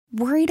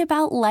Worried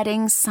about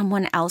letting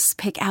someone else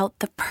pick out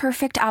the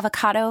perfect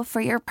avocado for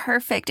your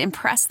perfect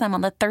impress them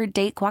on the third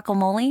date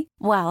guacamole?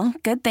 Well,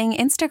 good thing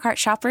Instacart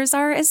shoppers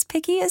are as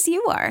picky as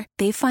you are.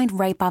 They find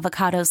ripe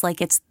avocados like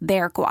it's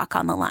their guac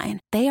on the line.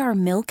 They are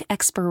milk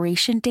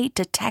expiration date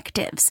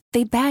detectives.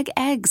 They bag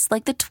eggs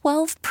like the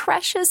 12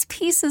 precious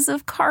pieces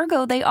of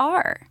cargo they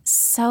are.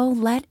 So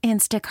let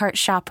Instacart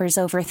shoppers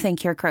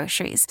overthink your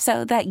groceries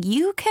so that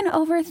you can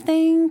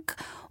overthink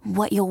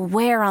what you'll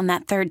wear on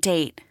that third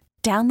date.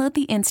 Download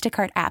the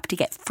Instacart app to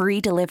get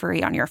free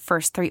delivery on your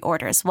first 3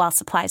 orders while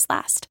supplies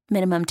last.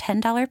 Minimum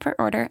 $10 per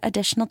order.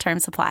 Additional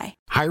terms apply.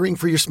 Hiring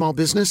for your small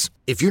business?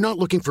 If you're not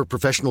looking for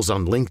professionals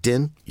on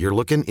LinkedIn, you're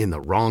looking in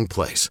the wrong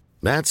place.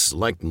 That's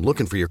like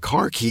looking for your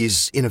car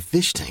keys in a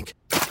fish tank.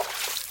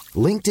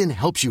 LinkedIn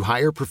helps you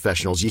hire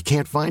professionals you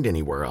can't find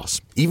anywhere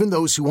else, even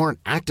those who aren't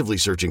actively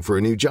searching for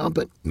a new job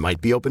but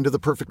might be open to the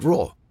perfect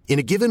role. In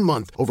a given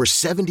month, over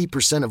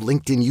 70% of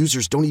LinkedIn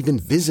users don't even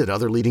visit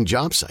other leading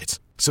job sites.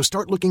 So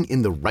start looking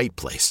in the right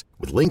place.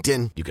 With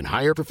LinkedIn, you can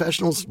hire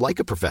professionals like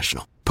a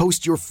professional.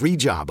 Post your free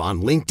job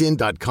on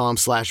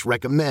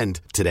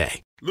linkedin.com/recommend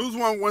today. Lose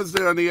One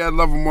Wednesday on the Ed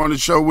Lover Morning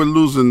Show. We're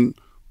losing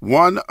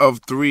one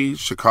of 3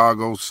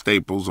 Chicago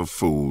staples of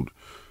food.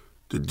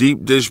 The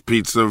deep dish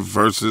pizza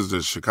versus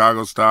the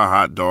Chicago-style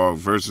hot dog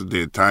versus the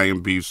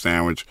Italian beef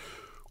sandwich.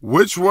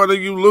 Which one are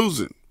you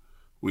losing?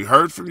 We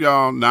heard from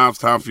y'all. Now it's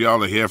time for y'all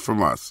to hear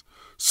from us.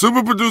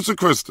 Super producer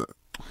Krista.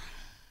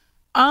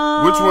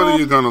 Which one are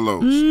you going to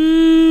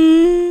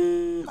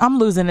lose? I'm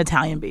losing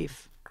Italian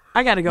beef.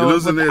 I got to go.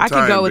 I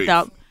can go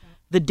without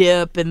the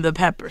dip and the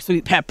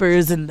sweet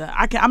peppers.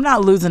 I'm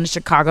not losing the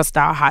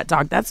Chicago-style hot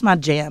dog. That's my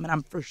jam. And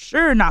I'm for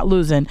sure not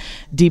losing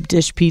deep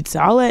dish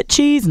pizza. I'll let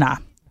cheese. Nah,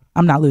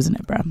 I'm not losing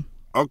it, bro.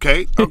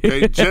 Okay.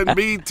 Jen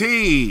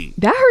BT.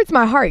 That hurts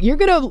my heart. You're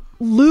going to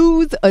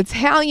lose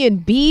Italian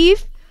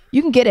beef?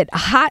 You can get it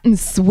hot and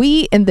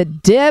sweet in the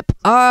dip.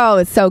 Oh,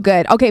 it's so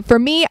good. Okay, for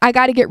me, I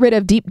got to get rid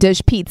of deep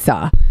dish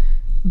pizza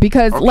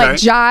because like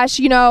Josh,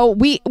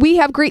 we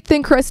have great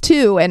thin crust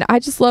too. And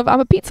I'm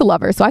a pizza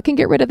lover, so I can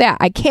get rid of that.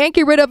 I can't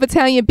get rid of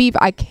Italian beef.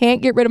 I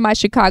can't get rid of my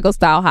Chicago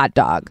style hot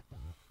dog.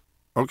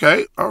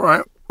 Okay. All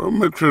right. Well,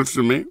 makes sense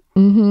to me.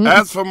 Mm-hmm.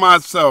 As for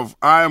myself,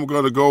 I am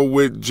going to go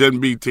with Jen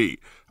BT.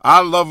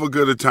 I love a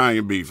good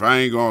Italian beef. I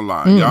ain't going to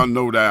lie. Y'all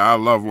know that. I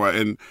love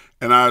one.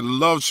 And I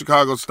love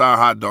Chicago-style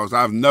hot dogs.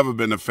 I've never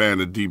been a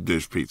fan of deep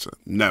dish pizza.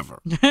 Never.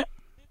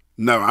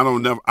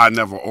 Never. I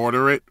never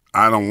order it.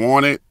 I don't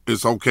want it.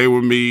 It's okay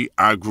with me.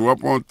 I grew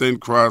up on thin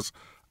crust.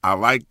 I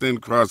like thin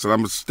crust, and I'm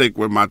going to stick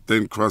with my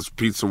thin crust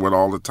pizza with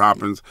all the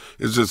toppings.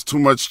 It's just too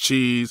much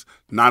cheese,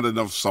 not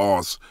enough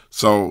sauce.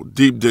 So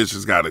deep dish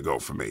has got to go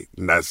for me,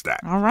 and that's that.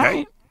 All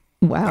right. Okay?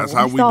 Wow. That's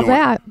how we saw do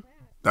that. it.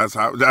 That's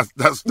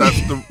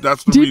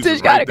the deep reason.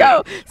 dish gotta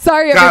go.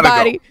 Sorry,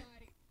 everybody. Go.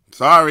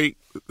 Sorry.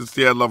 It's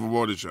the Ed Lover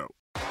Morning Show.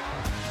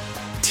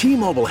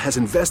 T-Mobile has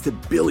invested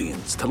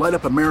billions to light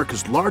up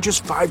America's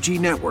largest 5G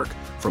network,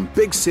 from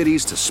big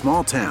cities to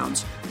small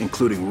towns,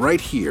 including right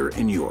here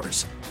in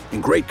yours.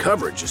 And great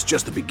coverage is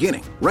just the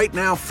beginning. Right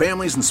now,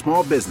 families and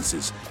small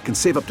businesses can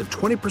save up to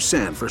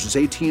 20% versus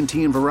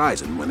AT&T and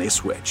Verizon when they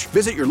switch.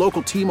 Visit your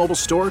local T-Mobile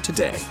store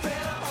today.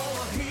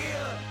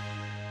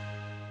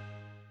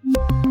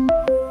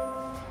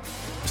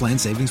 Plan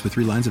savings with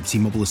 3 lines of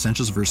T-Mobile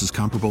Essentials versus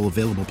comparable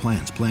available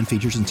plans. Plan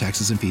features and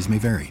taxes and fees may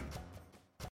vary.